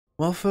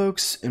Well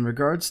folks, in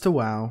regards to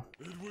WoW,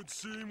 It would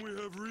seem we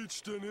have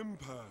reached an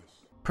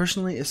impasse.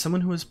 personally, as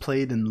someone who has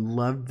played and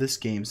loved this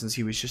game since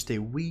he was just a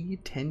wee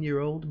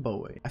 10-year-old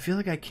boy, I feel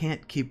like I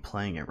can't keep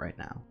playing it right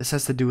now. This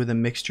has to do with a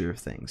mixture of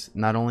things.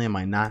 Not only am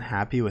I not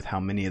happy with how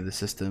many of the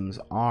systems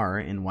are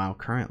in WoW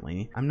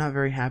currently, I'm not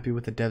very happy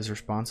with the devs'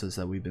 responses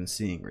that we've been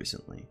seeing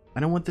recently. I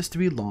don't want this to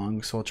be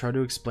long, so I'll try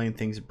to explain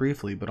things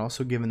briefly, but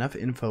also give enough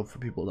info for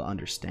people to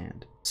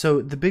understand.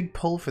 So the big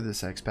pull for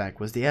this X-Pack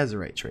was the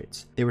Azerite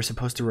traits. They were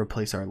supposed to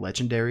replace our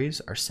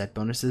legendaries, our set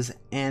bonuses,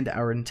 and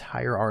our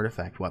entire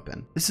artifact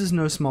weapon. This is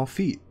no small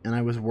feat, and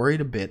I was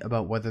worried a bit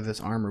about whether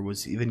this armor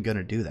was even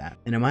gonna do that.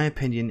 And in my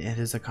opinion, it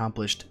has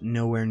accomplished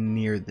nowhere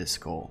near this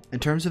goal. In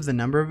terms of the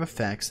number of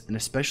effects, and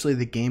especially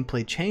the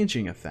gameplay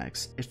changing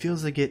effects, it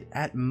feels like it,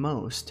 at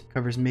most,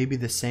 covers maybe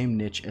the same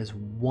niche as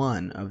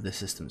one of the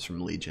systems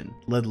from Legion,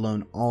 let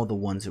alone all the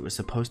ones it was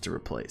supposed to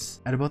replace.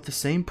 At about the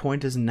same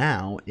point as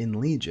now, in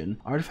Legion,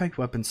 artifact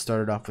weapons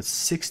started off with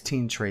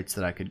 16 traits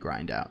that I could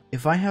grind out.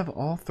 If I have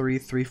all three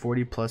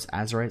 340 plus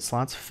Azerite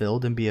slots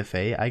filled in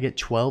BFA, I get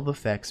 12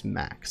 effects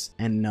max.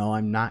 And no,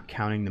 I'm not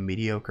counting the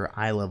mediocre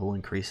eye level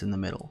increase in the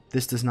middle.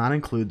 This does not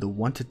include the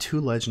 1 to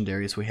 2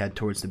 legendaries we had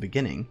towards the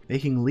beginning,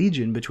 making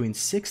Legion between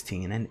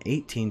 16 and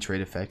 18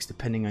 trait effects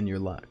depending on your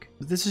luck.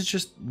 But this is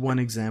just one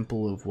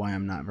example of why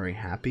I'm not very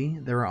happy.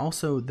 There are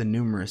also the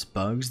numerous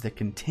bugs that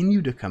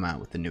continue to come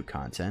out with the new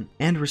content,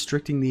 and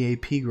restricting the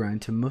AP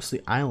grind to mostly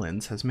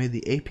islands has made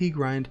the AP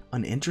grind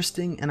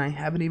uninteresting, and I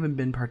haven't even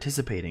been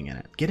participating in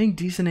it. Getting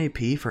decent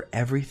AP for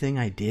everything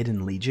I did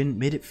in Legion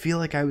made it feel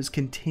like I was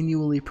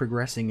continually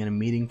progressing in a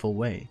meaningful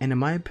way, and in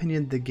my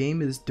opinion the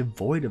game is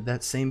devoid of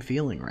that same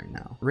feeling right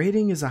now.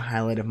 Raiding is a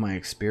highlight of my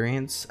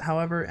experience,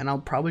 however, and I'll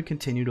probably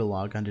continue to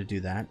log on to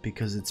do that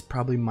because it's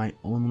probably my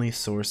only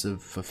source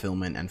of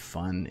fulfillment and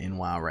fun in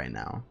WoW right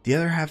now. The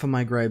other half of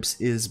my gripes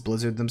is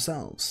Blizzard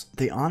themselves.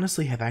 They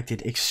honestly have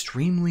acted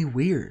extremely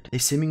weird. They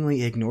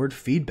seemingly ignored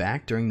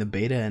feedback during the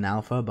beta and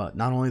alpha about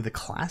not only the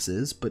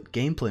classes but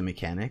gameplay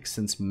mechanics,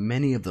 since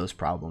many of those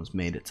problems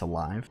made it to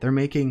live. They're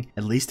making,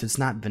 at least it's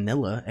not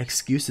vanilla,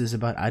 excuses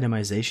about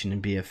itemization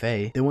in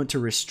BFA. They want to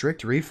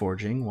restrict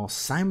reforging, while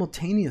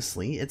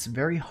simultaneously it's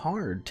very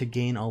hard to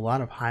gain a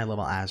lot of high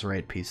level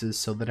Azerite pieces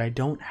so that I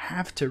don't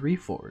have to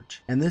reforge.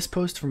 And this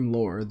post from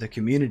Lore, the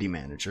community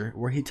manager,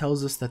 where he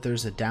tells us that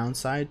there's a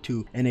downside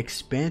to an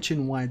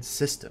expansion wide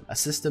system, a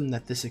system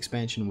that this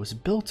expansion was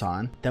built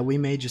on that we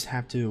may just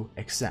have to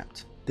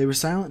accept. They were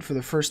silent for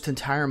the first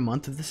entire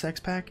month of this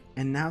X-Pack,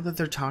 and now that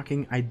they're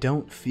talking, I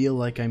don't feel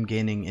like I'm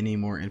gaining any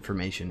more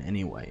information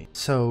anyway.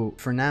 So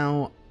for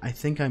now, I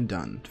think I'm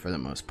done for the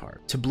most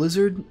part. To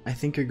Blizzard, I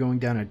think you're going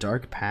down a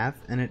dark path,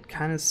 and it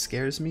kind of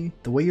scares me.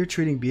 The way you're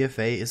treating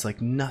BFA is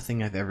like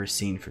nothing I've ever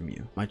seen from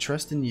you. My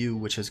trust in you,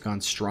 which has gone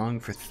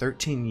strong for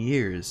 13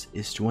 years,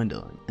 is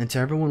dwindling. And to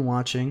everyone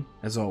watching,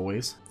 as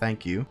always,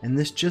 thank you. And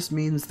this just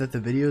means that the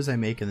videos I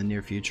make in the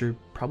near future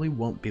probably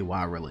won't be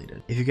WoW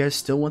related. If you guys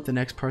still want the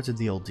next parts of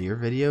the Uldir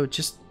video,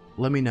 just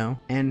let me know.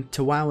 And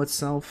to WoW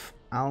itself,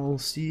 I'll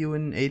see you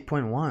in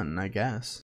 8.1, I guess.